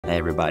Hey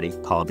everybody,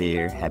 Paul B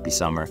here, happy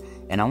summer,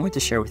 and I wanted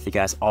to share with you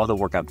guys all the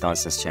work I've done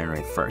since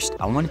January 1st.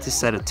 I wanted to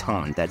set a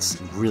tone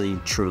that's really,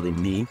 truly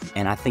me,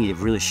 and I think it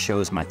really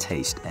shows my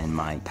taste and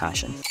my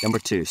passion. Number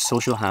 2,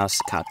 social house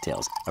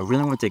cocktails. I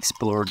really want to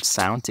explore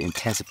sound to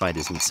intensify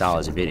this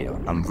mixology video.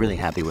 I'm really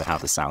happy with how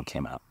the sound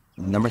came out.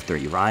 Number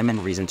 3, rhyme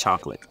and reason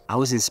chocolate. I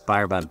was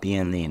inspired by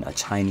Bianlin, a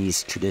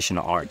Chinese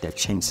traditional art that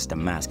changes the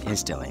mask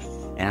instantly.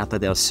 And I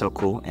thought that was so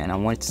cool, and I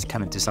wanted to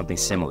kind of do something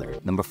similar.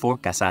 Number 4,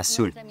 Casa,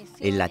 Azul,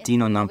 a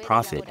Latino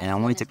nonprofit, and I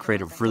wanted to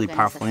create a really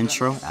powerful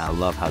intro. I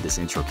love how this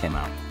intro came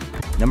out.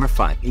 Number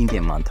 5,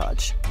 India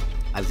montage.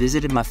 I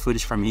visited my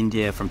footage from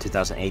India from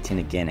 2018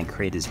 again and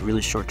created this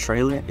really short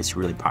trailer. It's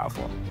really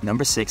powerful.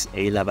 Number 6,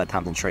 Alia by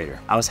Thompson Trader.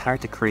 I was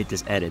hired to create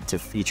this edit to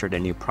feature the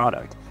new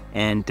product.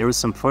 And there was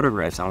some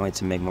photographs I wanted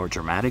to make more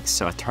dramatic,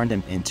 so I turned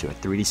them into a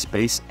 3D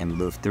space and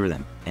moved through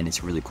them, and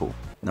it's really cool.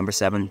 Number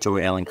 7, Joy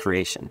Ellen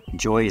Creation.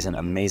 Joy is an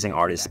amazing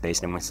artist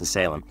based in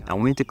Winston-Salem. I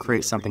wanted to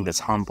create something that's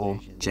humble,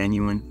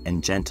 genuine,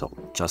 and gentle,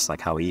 just like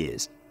how he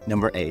is.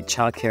 Number 8,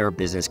 Childcare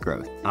Business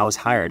Growth. I was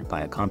hired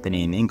by a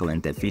company in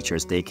England that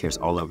features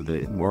daycares all over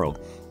the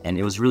world, and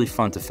it was really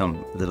fun to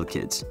film little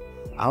kids.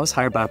 I was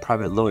hired by a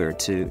private lawyer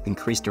to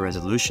increase the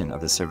resolution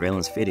of the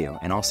surveillance video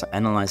and also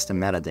analyze the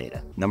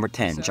metadata. Number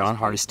 10, John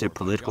Hardis's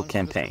political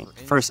campaign.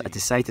 First, I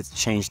decided to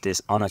change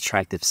this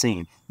unattractive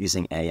scene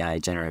using AI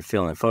generated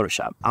film in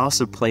Photoshop. I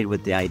also played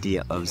with the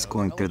idea of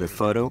going through the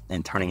photo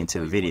and turning it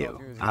into a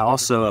video. I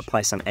also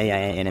applied some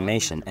AI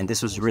animation, and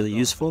this was really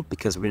useful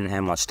because we didn't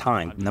have much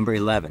time. Number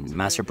 11,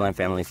 Master Blend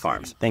Family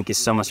Farms. Thank you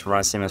so much,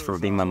 Ron Simmons, for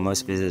being my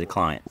most visited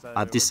client.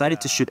 I've decided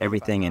to shoot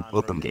everything in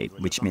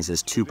OpenGate, which means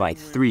it's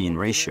 2:3 in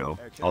ratio,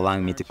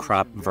 allowing me to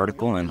crop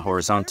vertical and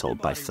horizontal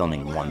by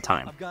filming one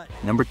time.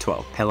 Number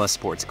 12, Pella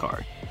Sports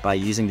Car. By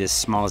using this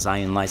small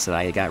Zion lights that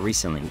I got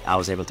recently, I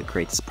was able to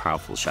create these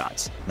powerful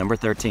shots. Number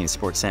 13,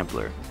 Sports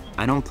Sampler.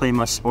 I don't play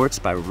much sports,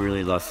 but I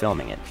really love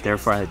filming it.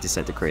 Therefore, I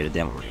decided to create a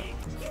demo reel.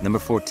 Number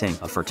 14,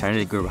 a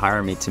fraternity group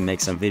hired me to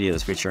make some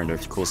videos featuring their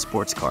cool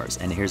sports cars,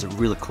 and here's a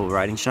really cool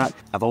riding shot.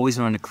 I've always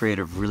wanted to create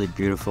a really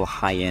beautiful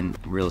high-end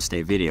real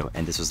estate video,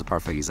 and this was a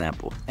perfect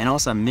example. And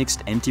also I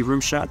mixed empty room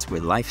shots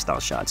with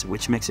lifestyle shots,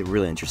 which makes it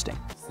really interesting.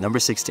 Number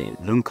 16,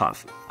 Loom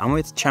Coffee. I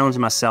wanted to challenge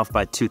myself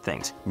by 2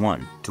 things.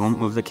 1, don't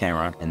move the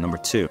camera, and number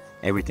 2,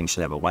 everything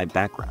should have a white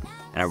background.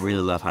 And I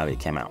really love how it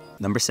came out.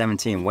 Number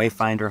 17,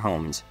 Wayfinder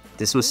Homes.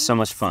 This was so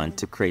much fun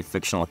to create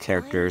fictional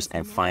characters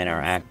and find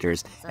our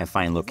actors and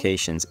find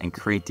locations and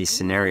create these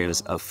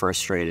scenarios of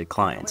frustrated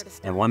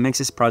clients. And what makes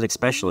this project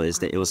special is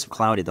that it was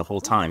cloudy the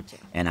whole time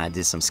and I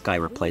did some sky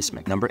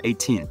replacement. Number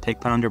 18, Pig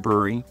Pounder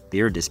Brewery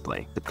beer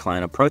display. The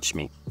client approached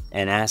me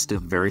and asked a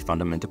very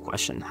fundamental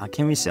question: how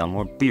can we sell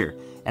more beer?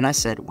 And I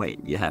said, wait,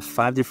 you have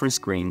 5 different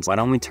screens. Why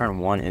don't we turn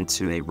one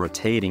into a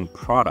rotating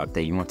product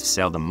that you want to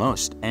sell the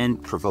most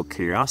and provoke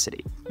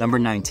curiosity? Number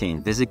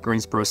 19, visit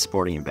Greensboro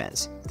sporting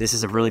events. This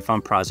is a really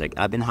fun project.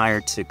 I've been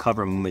hired to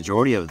cover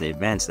majority of the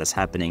events that's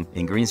happening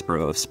in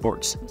Greensboro of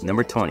sports.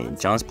 Number 20,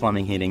 John's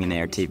Plumbing, Heating, and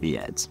Air TV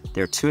ads.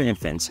 There are 2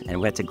 infants, and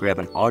we had to grab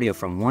an audio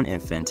from one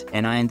infant,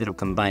 and I ended up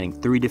combining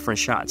 3 different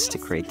shots to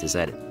create this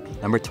edit.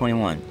 Number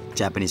 21,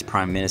 Japanese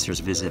Prime Minister's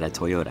visit at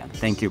Toyota.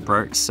 Thank you,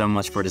 Bert, so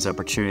much for this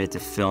opportunity to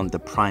film the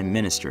Prime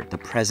Minister, the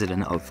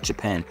President of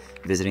Japan,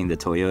 visiting the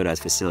Toyota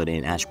facility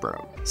in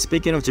Ashboro.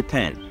 Speaking of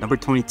Japan, number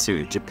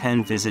 22,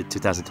 Japan Visit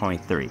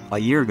 2023. A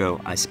year ago,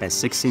 I spent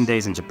 16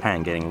 days in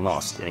Japan getting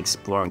lost and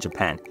exploring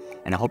Japan,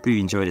 and I hope you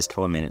enjoy this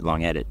 12-minute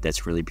long edit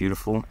that's really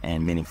beautiful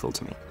and meaningful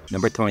to me.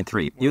 Number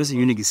 23, it was a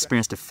unique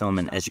experience to film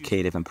an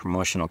educative and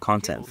promotional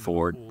content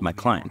for my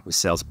client who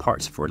sells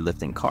parts for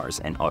lifting cars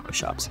and auto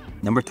shops.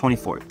 Number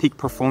 24, Peak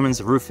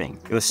Performance Roofing.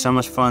 It was so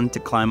much fun to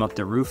climb up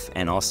the roof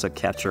and also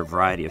capture a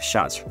variety of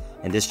shots.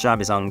 And this job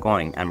is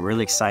ongoing. I'm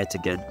really excited to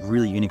get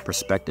really unique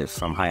perspective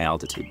from high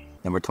altitude.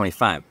 Number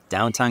 25,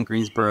 Downtown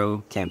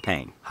Greensboro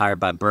campaign. Hired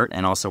by Bert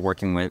and also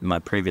working with my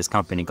previous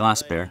company,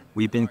 Glass Bear,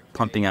 we've been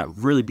pumping out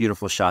really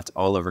beautiful shots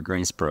all over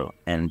Greensboro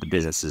and the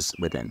businesses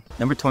within.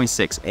 Number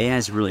 26, AI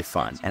is really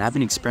fun, and I've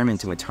been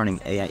experimenting with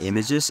turning AI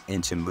images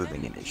into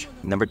moving image.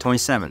 Number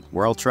 27,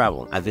 World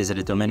Travel. I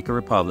visited Dominican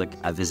Republic,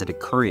 I visited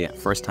Korea,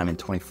 first time in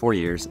 24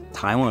 years.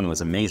 Taiwan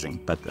was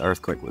amazing, but the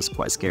earthquake was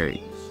quite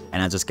scary.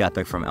 And I just got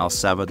back from El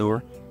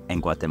Salvador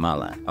and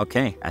Guatemala.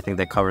 Okay, I think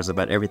that covers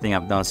about everything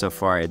I've done so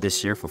far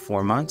this year for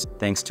 4 months.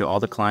 Thanks to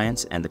all the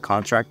clients and the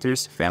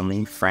contractors,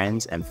 family,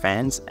 friends, and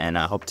fans, and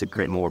I hope to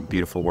create more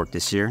beautiful work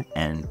this year,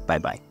 and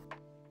bye-bye.